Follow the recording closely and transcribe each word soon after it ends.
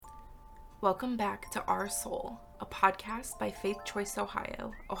Welcome back to Our Soul, a podcast by Faith Choice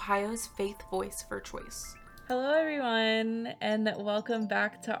Ohio, Ohio's faith voice for choice. Hello, everyone, and welcome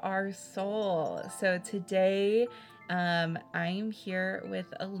back to Our Soul. So today, I'm here with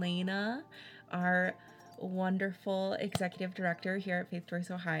Elena, our wonderful executive director here at Faith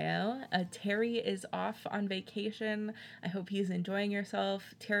Choice Ohio. Terry is off on vacation. I hope he's enjoying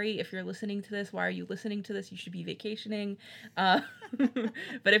yourself. Terry, if you're listening to this, why are you listening to this? You should be vacationing. But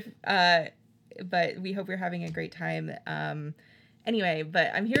we hope you're having a great time. Anyway, but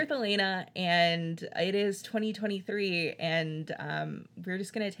I'm here with Elena, and it is 2023, and we're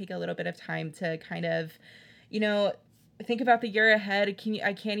just going to take a little bit of time to kind of, think about the year ahead.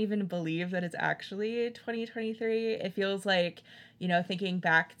 I can't even believe that it's actually 2023. It feels like, thinking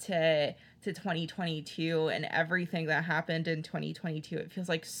back to 2022 and everything that happened in 2022, it feels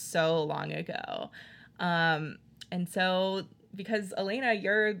like so long ago. And so, because Elena,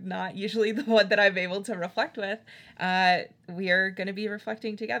 you're not usually the one that I'm able to reflect with, we are going to be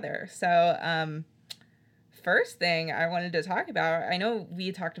reflecting together. So, first thing I wanted to talk about, I know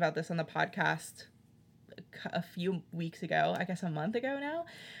we talked about this on the podcast a few weeks ago, I guess a month ago now.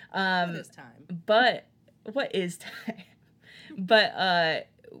 What is time? But what is time? But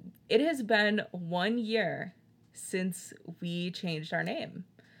it has been 1 year since we changed our name.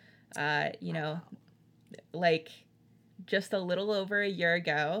 Wow. Like just a little over a year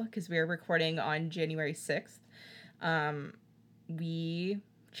ago, because we were recording on January 6th, we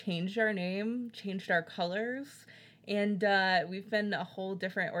changed our name, changed our colors, and we've been a whole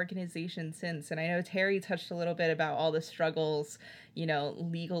different organization since. And I know Terry touched a little bit about all the struggles,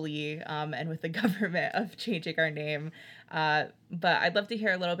 legally and with the government of changing our name. But I'd love to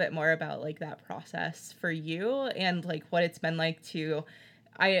hear a little bit more about like that process for you and like what it's been like to,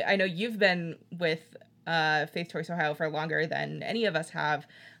 I know you've been with Faith Choice Ohio for longer than any of us have.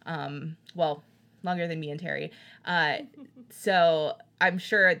 Longer than me and Terry. So I'm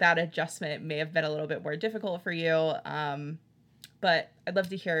sure that adjustment may have been a little bit more difficult for you. But I'd love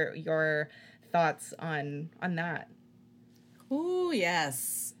to hear your thoughts on that. Ooh,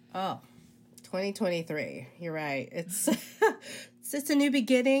 yes. Oh, 2023. You're right. It's it's a new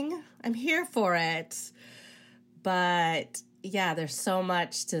beginning. I'm here for it. But yeah, there's so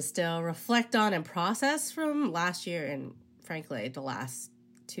much to still reflect on and process from last year and frankly the last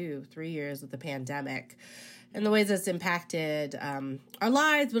 2-3 years of the pandemic and the ways it's impacted our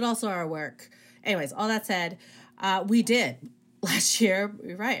lives, but also our work. Anyways, all that said, we did last year,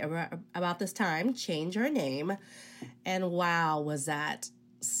 you're right, about this time, change our name. And wow, was that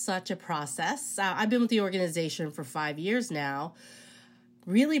such a process. I've been with the organization for 5 years now.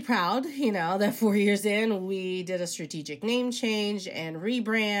 Really proud, that 4 years in, we did a strategic name change and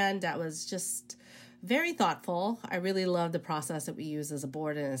rebrand. That was just very thoughtful. I really love the process that we use as a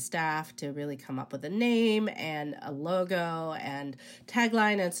board and a staff to really come up with a name and a logo and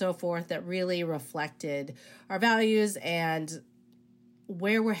tagline and so forth that really reflected our values and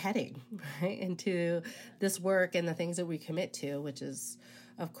where we're heading, right, into this work and the things that we commit to, which is,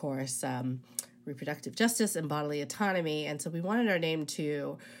 of course, reproductive justice and bodily autonomy. And so we wanted our name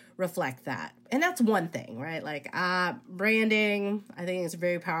to reflect that. And that's one thing, right? Like branding, I think it's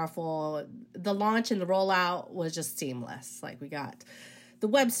very powerful. The launch and the rollout was just seamless. Like we got the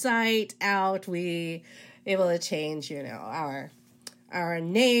website out, we able to change, our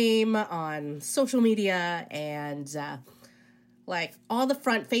name on social media, and like all the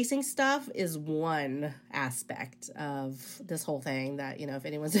front facing stuff is one aspect of this whole thing that, if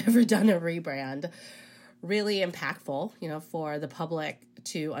anyone's ever done a rebrand, really impactful, for the public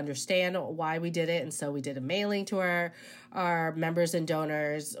to understand why we did it. And so we did a mailing to our members and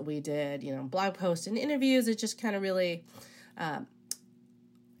donors. We did, blog posts and interviews. It just kind of really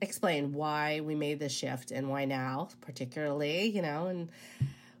explained why we made this shift and why now, particularly, and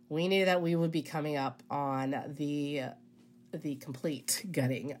we knew that we would be coming up on the complete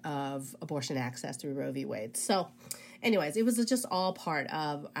gutting of abortion access through Roe v. Wade. So anyways, it was just all part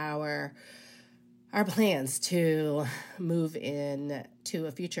of our plans to move in to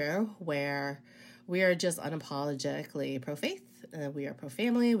a future where we are just unapologetically pro-faith, we are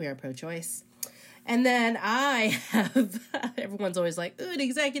pro-family, we are pro-choice. And then I have, everyone's always like, ooh, an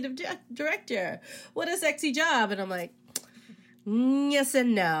executive director, what a sexy job. And I'm like, yes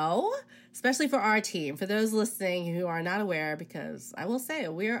and no, especially for our team. For those listening who are not aware, because I will say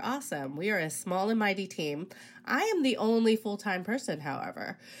we are awesome. We are a small and mighty team. I am the only full-time person,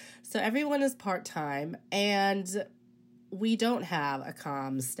 however. So everyone is part-time, and we don't have a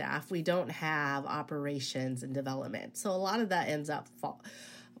comms staff. We don't have operations and development. So a lot of that ends up,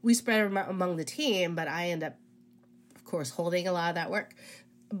 we spread among the team, but I end up, of course, holding a lot of that work.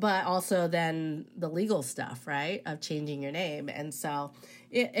 but also then the legal stuff, right, of changing your name. And so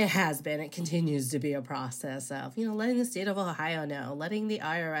it continues to be a process of, letting the state of Ohio know, letting the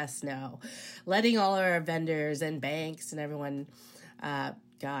IRS know, letting all our vendors and banks and everyone, learn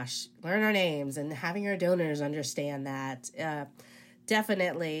our names and having our donors understand that.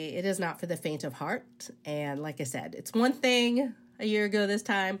 Definitely, it is not for the faint of heart. And like I said, it's one thing a year ago this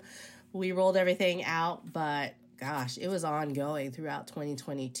time, we rolled everything out, but gosh, it was ongoing throughout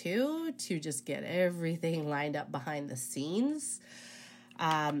 2022 to just get everything lined up behind the scenes.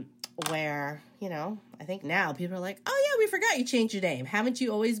 Where, I think now people are like, oh yeah, we forgot you changed your name. Haven't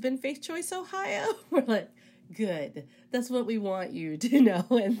you always been Faith Choice Ohio? We're like, good. That's what we want you to know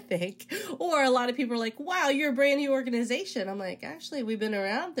and think. Or a lot of people are like, wow, you're a brand new organization. I'm like, actually, we've been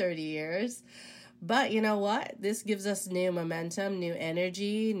around 30 years. But you know what? This gives us new momentum, new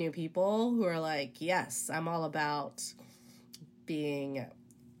energy, new people who are like, yes, I'm all about being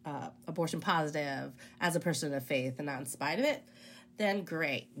abortion positive as a person of faith and not in spite of it. Then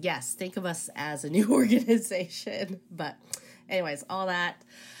great. Yes, think of us as a new organization. But anyways, all that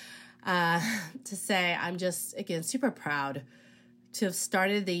to say, I'm just, again, super proud to have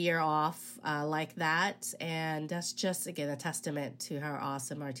started the year off like that. And that's just, again, a testament to how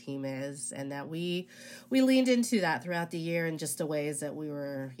awesome our team is, and that we leaned into that throughout the year in just the ways that we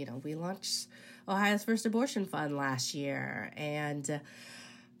were, we launched Ohio's first abortion fund last year. And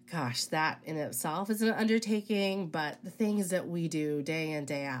gosh, that in itself is an undertaking, but the things that we do day in,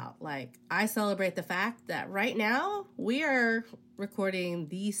 day out, like I celebrate the fact that right now we are recording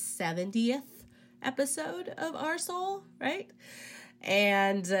the 70th episode of Our Soul, right?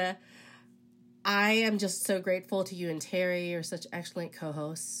 And I am just so grateful to you and Terry. You're such excellent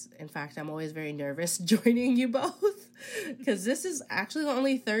co-hosts. In fact, I'm always very nervous joining you both because this is actually the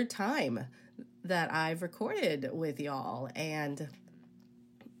only third time that I've recorded with y'all. And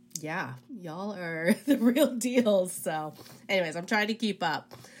yeah, y'all are the real deal. So anyways, I'm trying to keep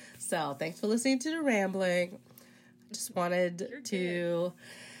up. So thanks for listening to the rambling. Just wanted to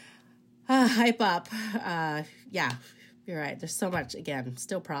hype up. Yeah, you're right. There's so much, again,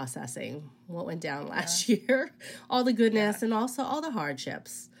 still processing what went down last year. All the goodness and also all the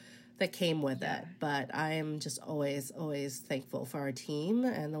hardships that came with it. But I am just always, always thankful for our team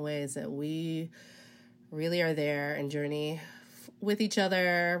and the ways that we really are there and journey with each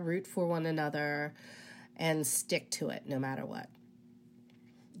other, root for one another, and stick to it no matter what.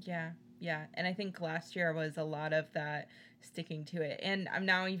 Yeah. And I think last year was a lot of that sticking to it. And I'm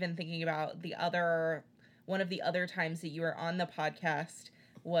now even thinking about one of the other times that you were on the podcast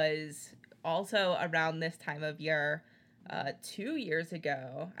was also around this time of year, 2 years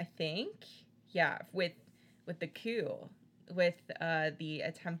ago, I think. Yeah, with the coup, with the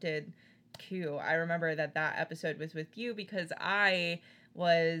attempted coup. I remember that episode was with you because I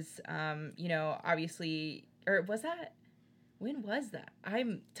was, obviously, or was that? When was that? That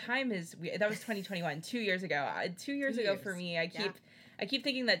was 2021, 2 years ago. 2 years ago for me. I keep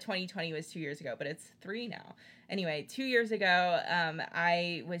thinking that 2020 was 2 years ago, but it's 3 now. Anyway, 2 years ago,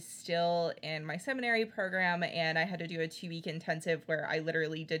 I was still in my seminary program, and I had to do a 2-week intensive where I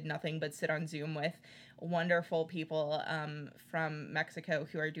literally did nothing but sit on Zoom with wonderful people from Mexico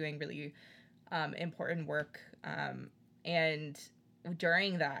who are doing really important work. And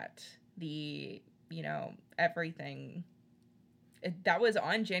during that, everything... that was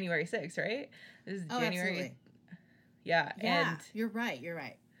on January 6th, right? This is January. Absolutely. Yeah. And you're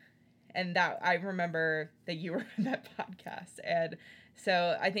right. And that I remember that you were on that podcast. And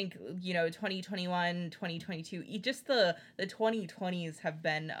so I think, 2021, 2022, just the 2020s have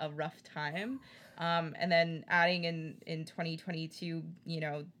been a rough time. And then adding in 2022,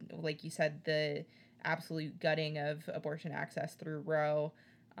 like you said, the absolute gutting of abortion access through Roe.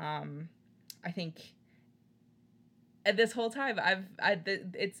 I think this whole time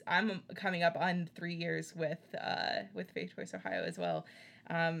I'm coming up on 3 years with Faith Choice Ohio as well.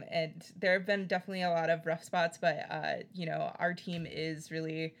 And there have been definitely a lot of rough spots, but our team is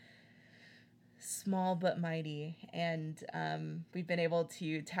really small but mighty, and we've been able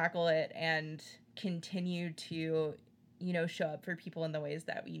to tackle it and continue to show up for people in the ways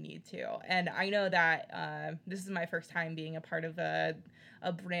that we need to. And I know that this is my first time being a part of a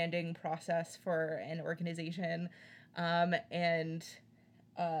branding process for an organization. And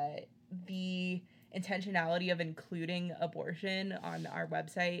the intentionality of including abortion on our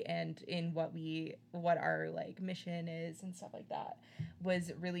website and in what our mission is and stuff like that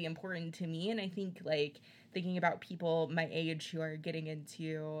was really important to me. And I think thinking about people my age who are getting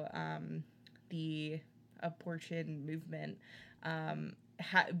into the abortion movement,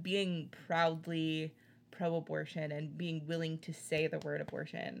 being proudly pro-abortion and being willing to say the word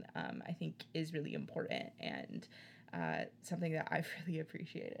abortion, I think is really important and something that I've really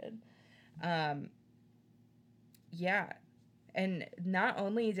appreciated. Yeah. And not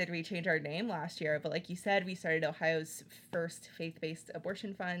only did we change our name last year, but like you said, we started Ohio's first faith-based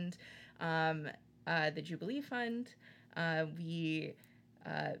abortion fund, the Jubilee Fund. We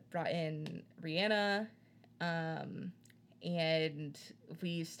brought in Rihanna, and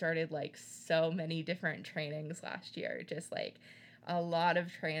we started like so many different trainings last year, just like a lot of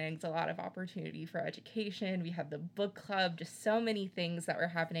trainings, a lot of opportunity for education. We had the book club, just so many things that were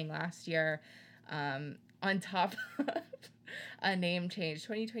happening last year, on top of a name change.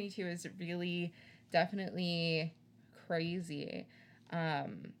 2022 is really definitely crazy.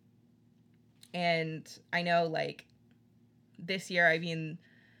 And I know like this year, I mean,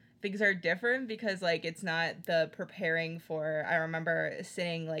 things are different because like it's not the preparing for. I remember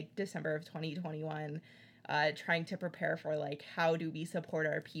sitting like December of 2021 trying to prepare for like how do we support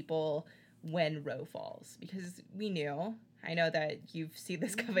our people when Roe falls, because we knew, I know that you've seen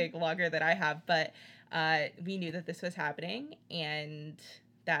this coming longer than I have, but we knew that this was happening and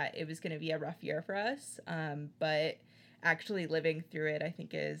that it was going to be a rough year for us, but actually living through it I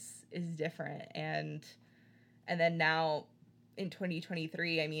think is different. And then now in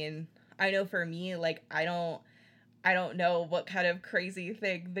 2023, I mean, I know for me, like I don't know what kind of crazy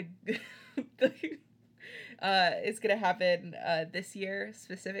thing is gonna happen this year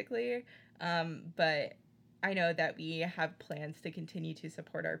specifically, but I know that we have plans to continue to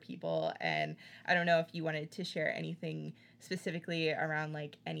support our people. And I don't know if you wanted to share anything specifically around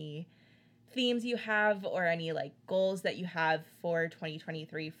like any themes you have or any like goals that you have for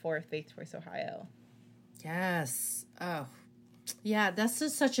 2023 for Faith Choice Ohio. Yes. Oh, yeah, that's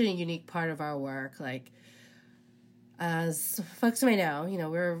just such a unique part of our work. Like, as folks may know,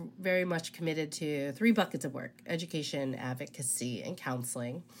 we're very much committed to 3 buckets of work: education, advocacy, and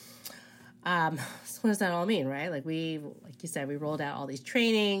counseling. So what does that all mean, right? Like you said, we rolled out all these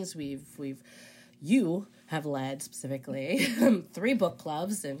trainings. You have led specifically 3 book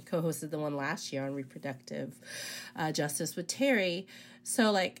clubs and co-hosted the one last year on reproductive justice with Terry.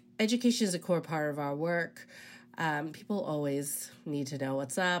 So like education is a core part of our work. People always need to know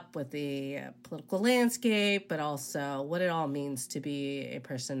what's up with the political landscape, but also what it all means to be a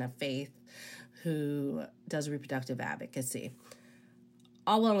person of faith who does reproductive advocacy.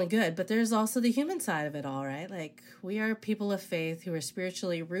 All well and good, but there's also the human side of it all, right? Like, we are people of faith who are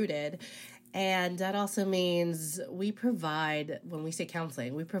spiritually rooted, and that also means we provide, when we say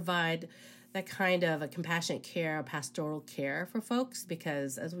counseling, we provide that kind of a compassionate care, a pastoral care for folks,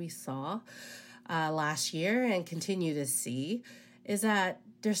 because as we saw last year and continue to see, is that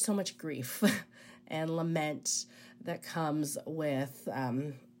there's so much grief and lament that comes with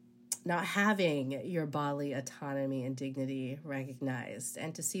not having your bodily autonomy and dignity recognized,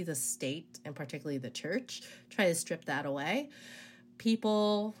 and to see the state and particularly the church try to strip that away.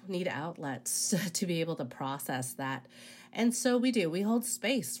 People need outlets to be able to process that. And so we do. We hold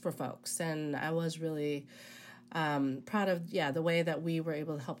space for folks. And I was really proud of, the way that we were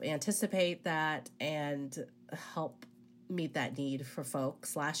able to help anticipate that and help meet that need for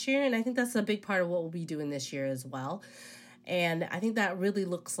folks last year. And I think that's a big part of what we'll be doing this year as well. And I think that really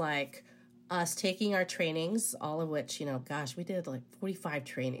looks like us taking our trainings, all of which, we did like 45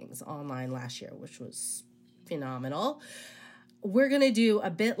 trainings online last year, which was phenomenal. We're going to do a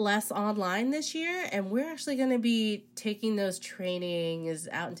bit less online this year, and we're actually going to be taking those trainings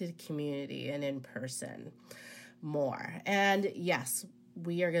out into the community and in person more. And yes,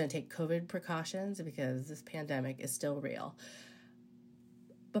 we are going to take COVID precautions because this pandemic is still real.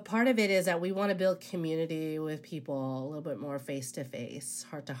 But part of it is that we want to build community with people a little bit more face-to-face,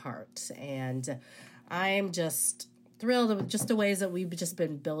 heart-to-heart. And I'm just thrilled with just the ways that we've just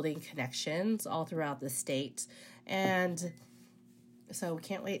been building connections all throughout the state. And so we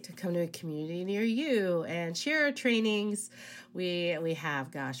can't wait to come to a community near you and share our trainings. We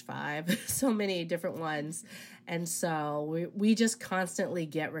have, 5, so many different ones. And so we just constantly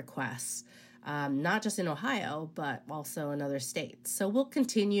get requests. Not just in Ohio, but also in other states. So we'll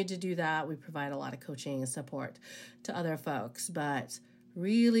continue to do that. We provide a lot of coaching and support to other folks, but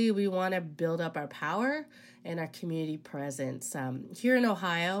really we want to build up our power and our community presence. Here in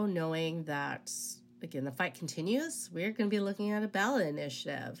Ohio, knowing that, again, the fight continues, we're going to be looking at a ballot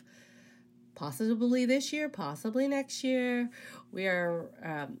initiative. Possibly this year, possibly next year. We are,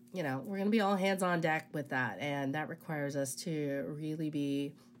 we're going to be all hands on deck with that. And that requires us to really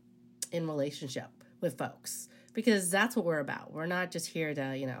be in relationship with folks, because that's what we're about. We're not just here to,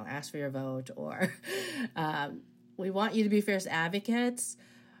 ask for your vote or we want you to be fierce advocates,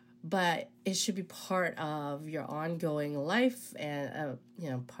 but it should be part of your ongoing life and,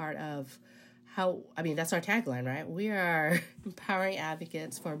 part of that's our tagline, right? We are empowering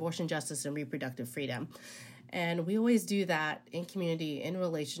advocates for abortion justice and reproductive freedom. And we always do that in community, in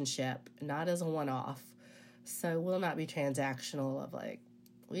relationship, not as a one-off. So we'll not be transactional of like,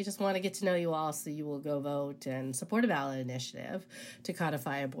 we just want to get to know you all so you will go vote and support a ballot initiative to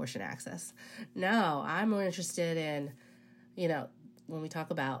codify abortion access. No, I'm more interested in, when we talk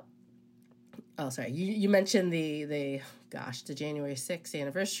about, you mentioned the January 6th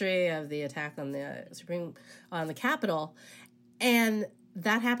anniversary of the attack on the Capitol. And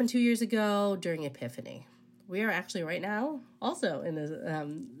that happened 2 years ago during Epiphany. We are actually right now also in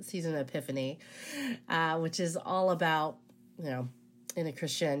the season of Epiphany, which is all about, in a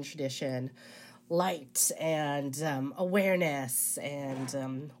Christian tradition, light and awareness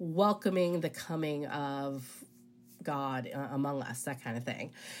and welcoming the coming of God among us, that kind of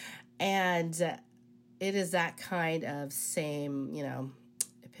thing. And it is that kind of same,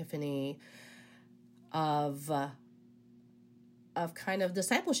 epiphany of kind of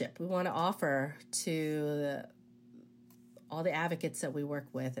discipleship we want to offer to all the advocates that we work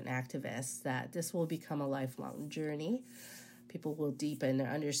with and activists, that this will become a lifelong journey. People will deepen their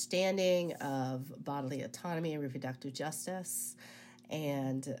understanding of bodily autonomy and reproductive justice,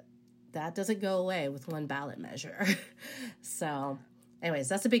 and that doesn't go away with one ballot measure. So anyways,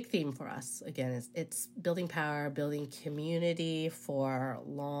 that's a big theme for us. Again, it's building power, building community for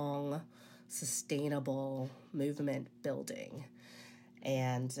long, sustainable movement building.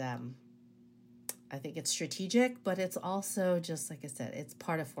 And I think it's strategic, but it's also, just like I said, it's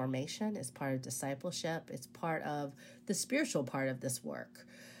part of formation, it's part of discipleship, it's part of the spiritual part of this work,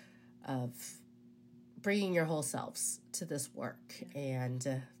 of bringing your whole selves to this work.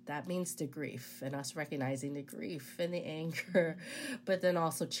 And that means the grief, and us recognizing the grief and the anger, but then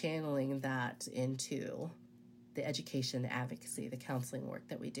also channeling that into the education, the advocacy, the counseling work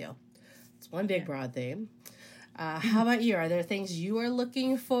that we do. It's one big broad theme. How about you? Are there things you are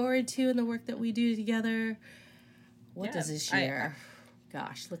looking forward to in the work that we do together? What does this year,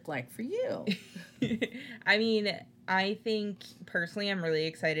 look like for you? I mean, I think personally I'm really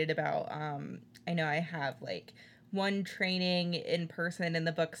excited about, I know I have one training in person in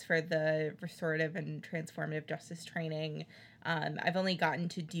the books for the restorative and transformative justice training. I've only gotten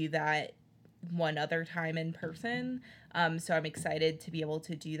to do that one other time in person. So I'm excited to be able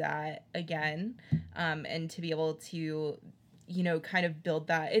to do that again, and to be able to, kind of build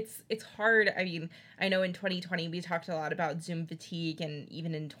that. It's hard. I mean, I know in 2020 we talked a lot about Zoom fatigue, and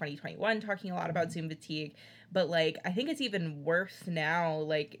even in 2021 talking a lot about Zoom fatigue, but I think it's even worse now,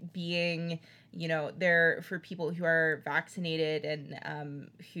 being, there for people who are vaccinated and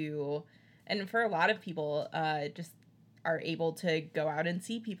and for a lot of people, just are able to go out and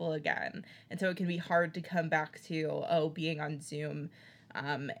see people again. And so it can be hard to come back to, being on Zoom,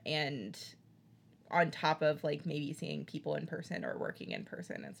 and on top of maybe seeing people in person or working in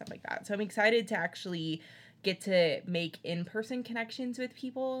person and stuff like that. So I'm excited to actually get to make in-person connections with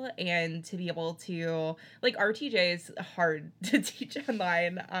people and to be able to, RTJ is hard to teach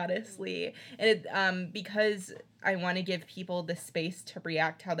online, honestly. And because I want to give people the space to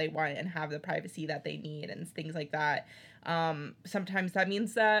react how they want and have the privacy that they need and things like that. Sometimes that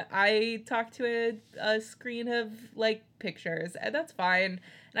means that I talk to a screen of pictures, and that's fine.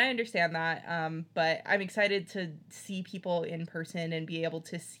 And I understand that. But I'm excited to see people in person and be able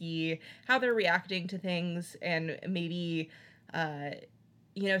to see how they're reacting to things. And maybe,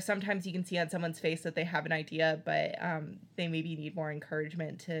 sometimes you can see on someone's face that they have an idea, but they maybe need more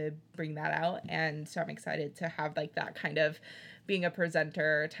encouragement to bring that out. And so I'm excited to have that kind of being a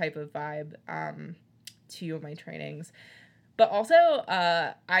presenter type of vibe to my trainings. But also,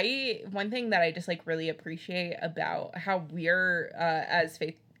 one thing that I just really appreciate about how we're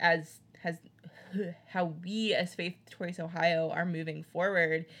how we as Faith Choice Ohio are moving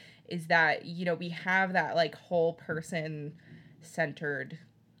forward is that we have that whole person centered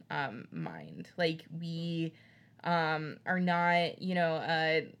mind. We are not,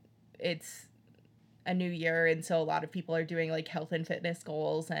 it's a new year, and so a lot of people are doing health and fitness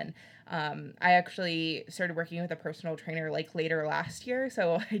goals, and I actually started working with a personal trainer later last year,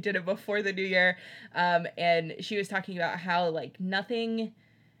 so I did it before the new year, and she was talking about how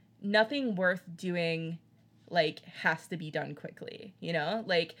nothing worth doing has to be done quickly,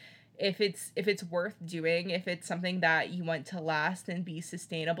 if it's worth doing, if it's something that you want to last and be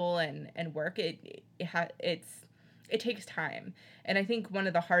sustainable and work, it takes time. And I think one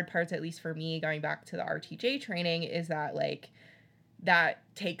of the hard parts, at least for me, going back to the RTJ training, is that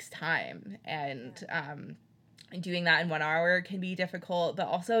that takes time. And doing that in 1 hour can be difficult, but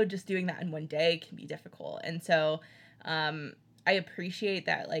also just doing that in one day can be difficult. And so I appreciate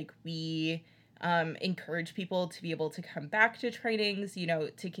that, like, we encourage people to be able to come back to trainings, you know,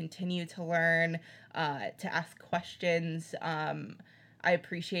 to continue to learn, to ask questions. I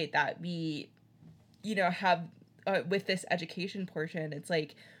appreciate that we, you know, have with this education portion, it's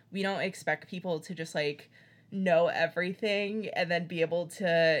like we don't expect people to just like know everything and then be able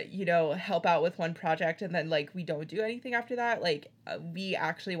to, you know, help out with one project and then like we don't do anything after that. Like we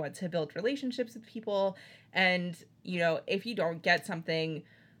actually want to build relationships with people, and you know, if you don't get something,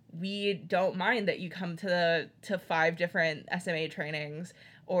 we don't mind that you come to 5 different SMA trainings,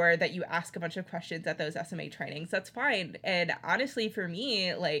 or that you ask a bunch of questions at those SMA trainings. That's fine. And honestly, for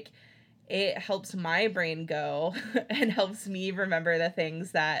me, like, it helps my brain go and helps me remember the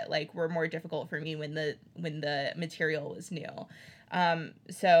things that like were more difficult for me when the material was new.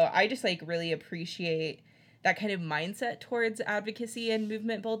 So I just like really appreciate that kind of mindset towards advocacy and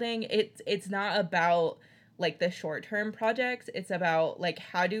movement building. It's not about like the short-term projects. It's about like,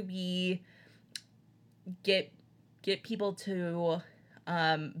 how do we get people to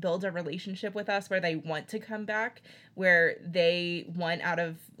build a relationship with us where they want to come back, where they want, out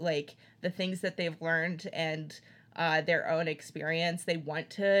of like the things that they've learned and their own experience, they want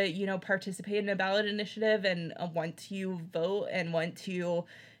to, you know, participate in a ballot initiative and want to vote and want to,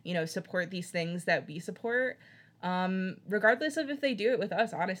 you know, support these things that we support, regardless of if they do it with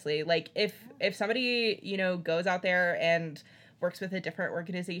us. Honestly, like if somebody, you know, goes out there and works with a different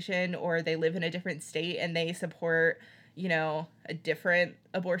organization, or they live in a different state and they support, you know, a different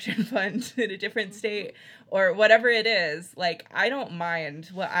abortion fund in a different state, or whatever it is, like, I don't mind.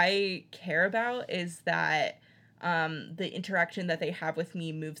 What I care about is that the interaction that they have with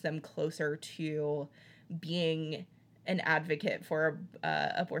me moves them closer to being an advocate for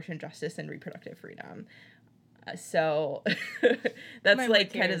abortion justice and reproductive freedom. So that's My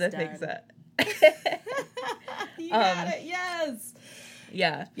like work kind of here the is things that You got it. Yes.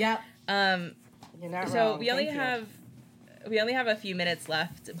 yeah. Yep. You're not wrong. We only have a few minutes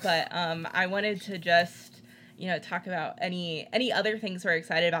left, but I wanted to just, you know, talk about any other things we're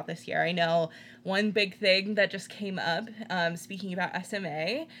excited about this year. I know one big thing that just came up, speaking about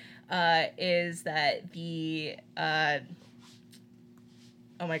SMA, is that the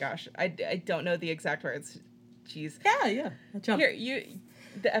oh my gosh, I don't know the exact words. Jeez. Yeah. Jump. Here,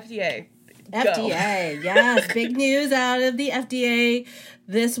 the FDA. FDA, yes. Big news out of the FDA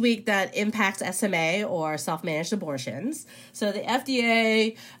this week that impacts SMA, or self-managed abortions. So the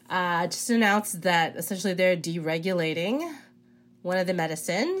FDA just announced that essentially they're deregulating one of the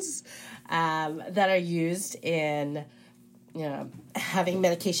medicines that are used in, you know, having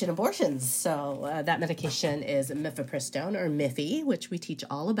medication abortions. So that medication is mifepristone, or Miffy, which we teach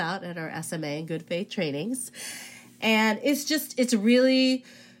all about at our SMA and Good Faith trainings. And it's really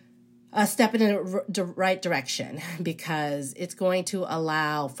a step in the right direction, because it's going to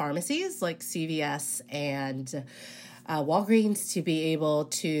allow pharmacies like CVS and Walgreens to be able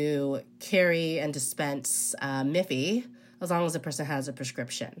to carry and dispense Miffy as long as the person has a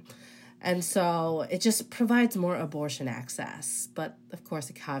prescription. And so it just provides more abortion access. But of course,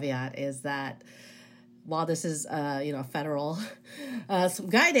 the caveat is that while this is federal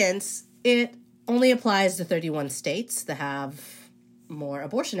guidance, it only applies to 31 states that have more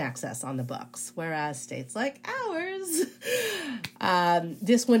abortion access on the books, whereas states like ours,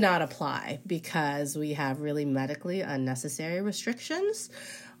 this would not apply, because we have really medically unnecessary restrictions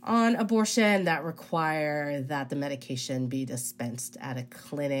on abortion that require that the medication be dispensed at a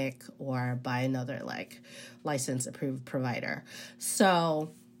clinic or by another like licensed approved provider.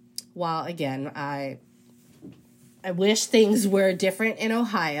 So while again, I wish things were different in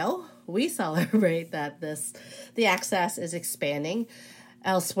Ohio, we celebrate that the access is expanding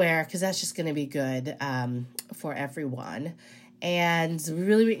elsewhere, because that's just going to be good for everyone. And we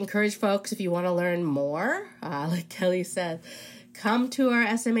really encourage folks, if you want to learn more, like Kelly said, come to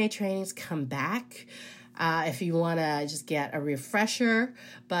our SMA trainings, come back if you want to just get a refresher.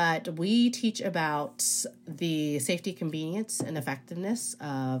 But we teach about the safety, convenience, and effectiveness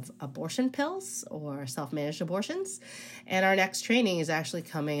of abortion pills, or self-managed abortions. And our next training is actually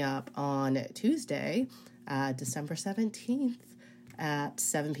coming up on Tuesday, December 17th at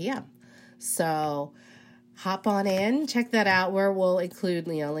 7 p.m. So hop on in, check that out, where we'll include,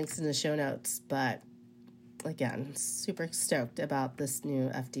 you know, links in the show notes. But again, super stoked about this new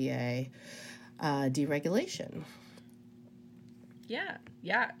FDA deregulation. Yeah.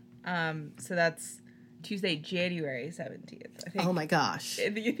 So that's Tuesday, January 17th. I think. Oh my gosh. I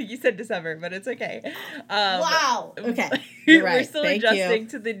think you said December, but it's okay. Wow. Okay. You're right. We're still Thank adjusting you.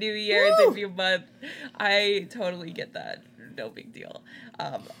 to the new year, the new month. I totally get that. No big deal.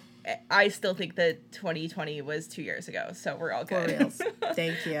 I still think that 2020 was 2 years ago, so we're all good. For reals.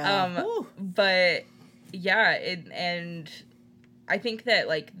 Thank you. But yeah, and I think that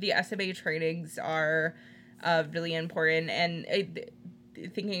like the SMA trainings are really important, and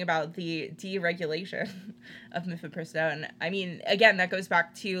thinking about the deregulation of mifepristone, I mean, again, that goes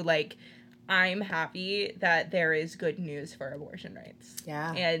back to like, I'm happy that there is good news for abortion rights.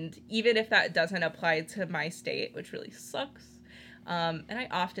 Yeah. And even if that doesn't apply to my state, which really sucks, and I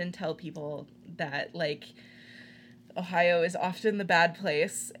often tell people that like Ohio is often the bad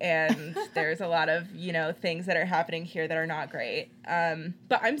place, and there's a lot of, you know, things that are happening here that are not great.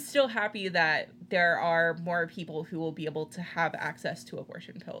 But I'm still happy that there are more people who will be able to have access to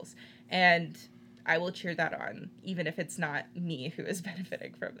abortion pills. And I will cheer that on, even if it's not me who is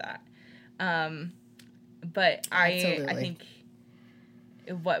benefiting from that. But I think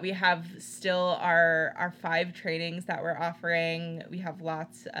what we have still are our 5 trainings that we're offering. We have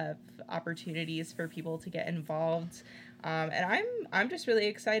lots of opportunities for people to get involved. And I'm just really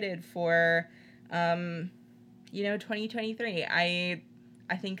excited for, 2023. I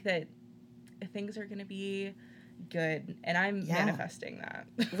think that things are going to be good, and I'm manifesting that.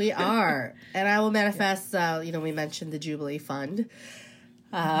 We are. And I will manifest, we mentioned the Jubilee Fund.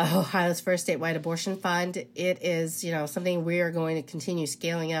 Ohio's first statewide abortion fund. It is, something we are going to continue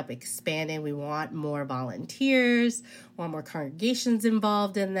scaling up, expanding. We want more volunteers, want more congregations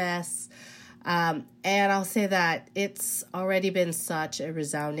involved in this. And I'll say that it's already been such a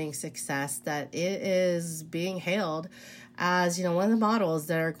resounding success that it is being hailed as, one of the models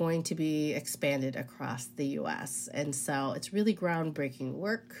that are going to be expanded across the U.S. And so it's really groundbreaking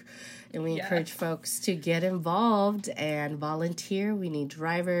work. And we encourage folks to get involved and volunteer. We need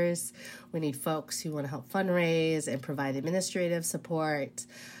drivers. We need folks who want to help fundraise and provide administrative support.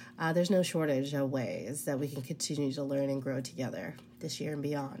 There's no shortage of ways that we can continue to learn and grow together this year and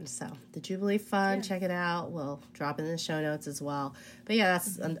beyond. So the Jubilee Fund, check it out. We'll drop it in the show notes as well. But yeah,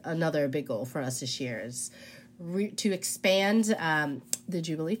 that's another big goal for us this year is to expand the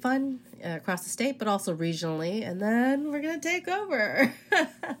Jubilee Fund across the state, but also regionally, and then we're going to take over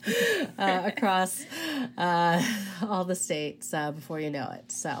across all the states before you know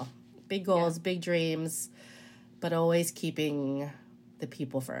it. So big goals, big dreams, but always keeping the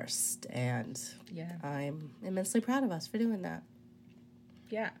people first. And I'm immensely proud of us for doing that.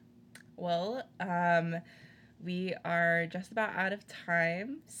 Yeah. Well, we are just about out of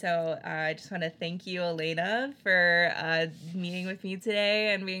time, so I just want to thank you, Elena, for meeting with me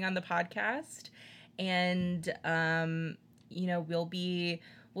today and being on the podcast. And we'll be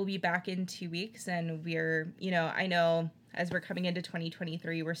back in 2 weeks, and we're I know as we're coming into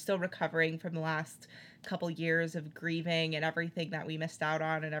 2023, we're still recovering from the last couple years of grieving and everything that we missed out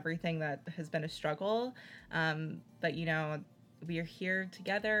on and everything that has been a struggle. But we are here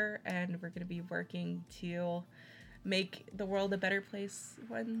together, and we're going to be working to make the world a better place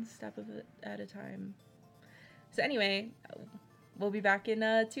one step of it at a time. So anyway, we'll be back in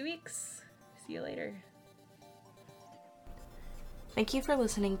 2 weeks. See you later. Thank you for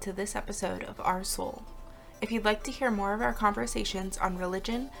listening to this episode of Our Soul. If you'd like to hear more of our conversations on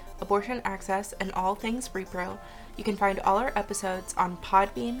religion, abortion access, and all things repro, you can find all our episodes on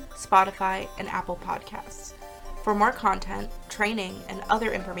Podbean, Spotify, and Apple Podcasts. For more content, training, and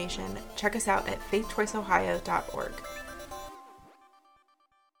other information, check us out at faithchoiceohio.org.